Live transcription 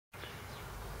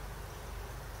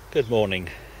Good morning.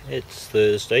 It's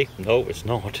Thursday. No, it's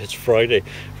not. It's Friday.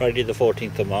 Friday the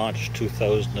 14th of March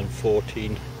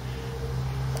 2014.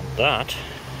 And that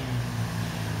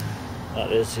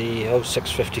is the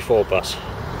 0654 bus.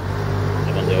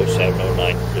 I'm on the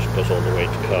 0709, which goes all the way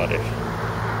to Cardiff.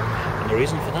 And the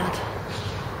reason for that?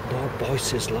 Lord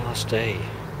Boyce's last day.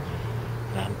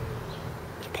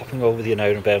 He's popping over the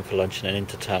Aneurin Bevan for lunch and then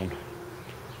into town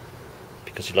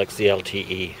because he likes the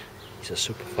LTE. He's a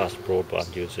super fast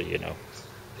broadband user, you know.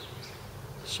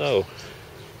 So,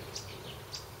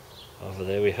 over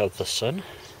there we have the sun,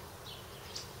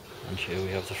 and here we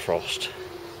have the frost.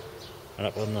 And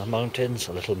up on the mountains,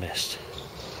 a little mist.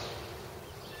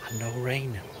 And no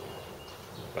rain,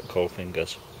 but cold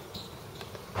fingers.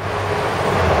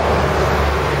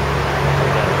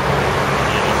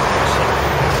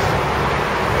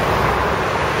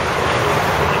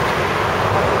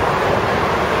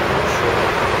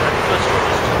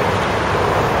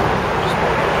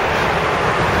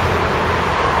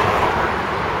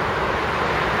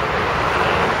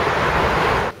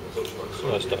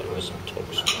 So I started with some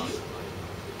toast,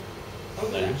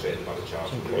 and then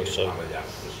some croissant,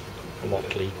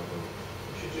 motley,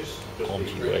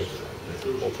 Conti Way,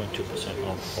 4.2%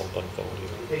 alcohol by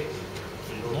volume.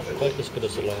 Not quite as good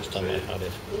as the last time I had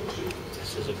it.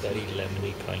 This is a very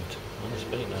lemony pint, and it's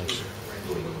very nice.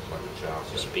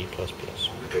 It's B++.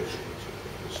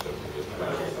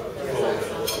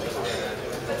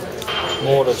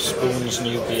 More of Spoon's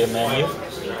new beer menu.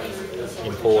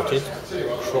 Imported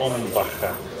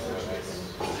Krombacher.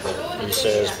 He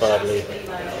says badly.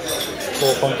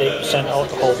 4.8%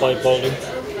 alcohol by volume,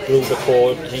 brewed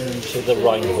according to the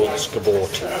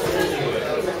Reinholdsgebot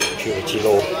purity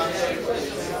law.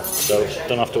 So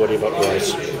don't have to worry about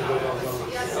price.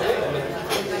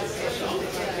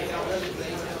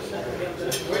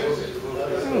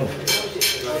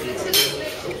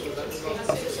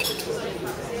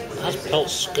 That's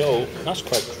Pelt's Go. That's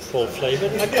quite full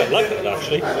flavoured. I quite like it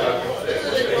actually.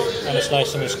 And it's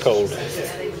nice and it's cold.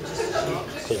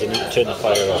 Because they need to turn the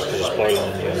fire off because it's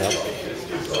boiling in here now.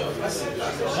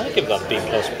 I'll give that B++.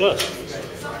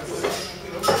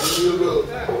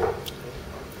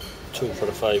 2 for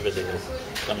a £5 deal.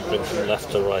 Can bring from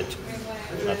left to right.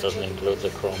 And that doesn't include the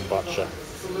Krombacher.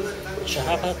 Which I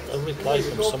have had a reply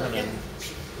from someone in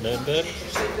Nuremberg.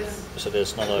 So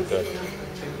it's not that good.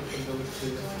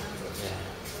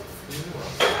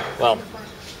 Well,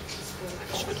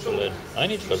 it's good to learn. I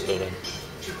need to go to Berlin.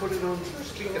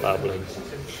 Babbling.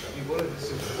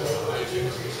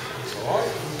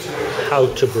 How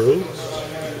to brew.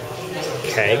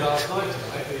 Kegged.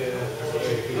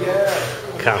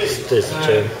 Cast is the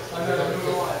term.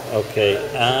 Okay.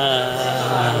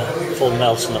 Full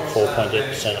Nelson at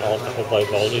 4.8% alcohol by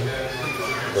volume.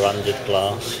 Branded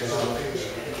glass.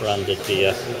 Branded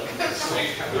beer.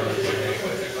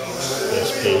 Yes,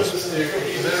 please.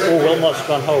 Oh, Wilmot's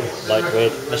gone home.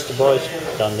 Lightweight. Mr. Boyce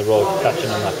down the road, catching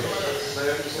him up.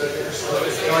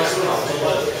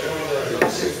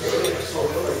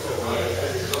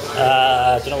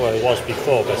 I don't know where it was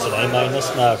before, but it's an A-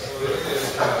 now.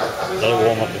 They'll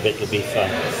warm up a bit, it'll be fun.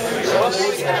 Do you want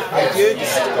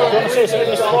to say something,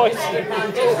 Mr. Boyce?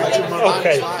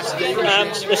 Okay.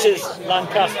 This is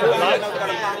Lancaster Black.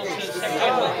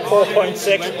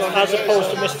 4.6 as opposed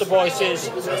to Mr. Boyce's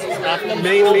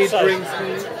mainly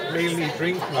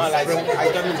drinking.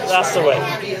 That's the way.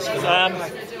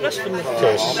 Let's finish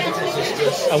this.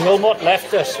 And Wilmot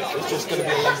left us. It's just going to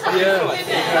be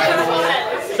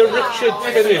So Richard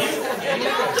finished.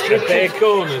 Richard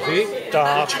gone, is he?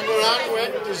 Dark,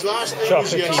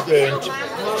 chocolatey burnt,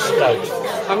 stout.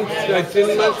 I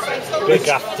didn't big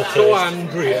aftertaste. So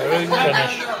Andrea and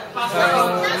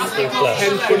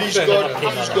finish.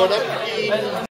 He's got up.